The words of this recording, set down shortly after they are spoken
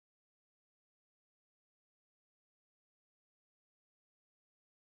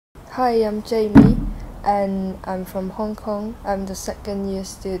Hi, I'm Jamie and I'm from Hong Kong. I'm the second year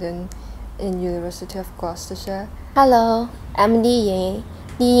student in University of Gloucestershire. Hello, I'm Liying,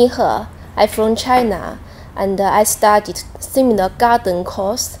 He. I'm from China and I studied similar garden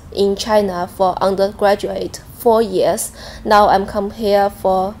course in China for undergraduate 4 years. Now I'm come here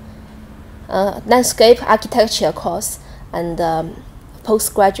for landscape architecture course and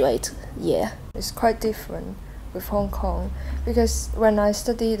postgraduate year. It's quite different with Hong Kong because when I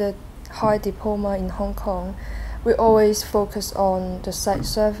studied the high diploma in Hong Kong, we always focus on the site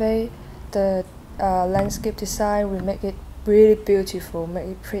survey, the landscape design. We make it really beautiful, make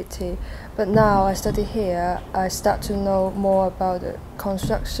it pretty. But now I study here, I start to know more about the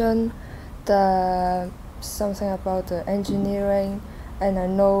construction, something about the engineering, and I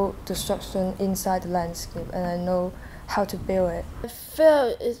know the structure inside the landscape, and I know how to build it. I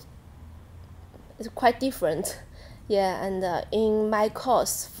feel it's quite different. Yeah, and in my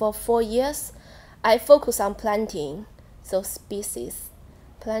course for 4 years, I focus on planting, so species,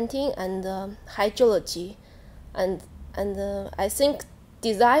 planting and hydrology, and I think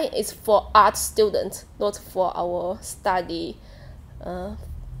design is for art students, not for our study.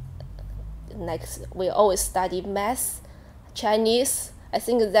 Like we always study math, Chinese. I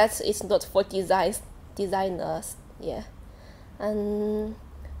think that is not for designers. Yeah, and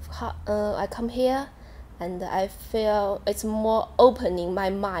I come here and I feel it's more opening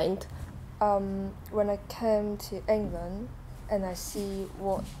my mind. When I came to England and I see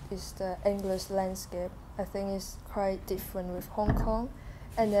what is the English landscape, I think it's quite different with Hong Kong.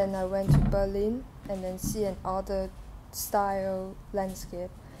 And then I went to Berlin and then see another style landscape.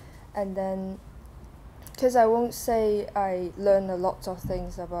 And then, because I won't say I learned a lot of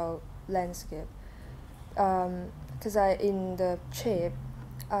things about landscape, because in the trip,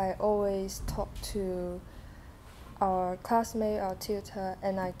 I always talk to our classmate, our tutor,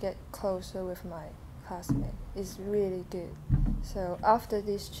 and I get closer with my classmate. It's really good. So after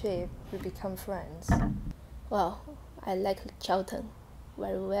this trip, we become friends. Well, I like Cheltenham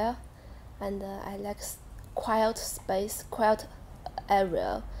very well, and I like quiet space, quiet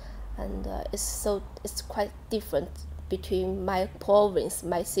area, and it's quite different between my province,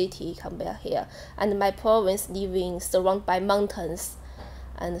 my city compared here, and my province living surrounded by mountains.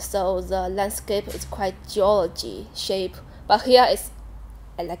 And so the landscape is quite geology shape, but here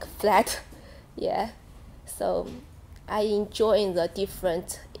I like flat. Yeah, so I enjoy the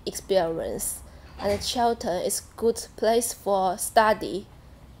different experience, and Cheltenham is good place for study,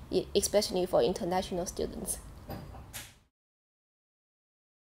 especially for international students.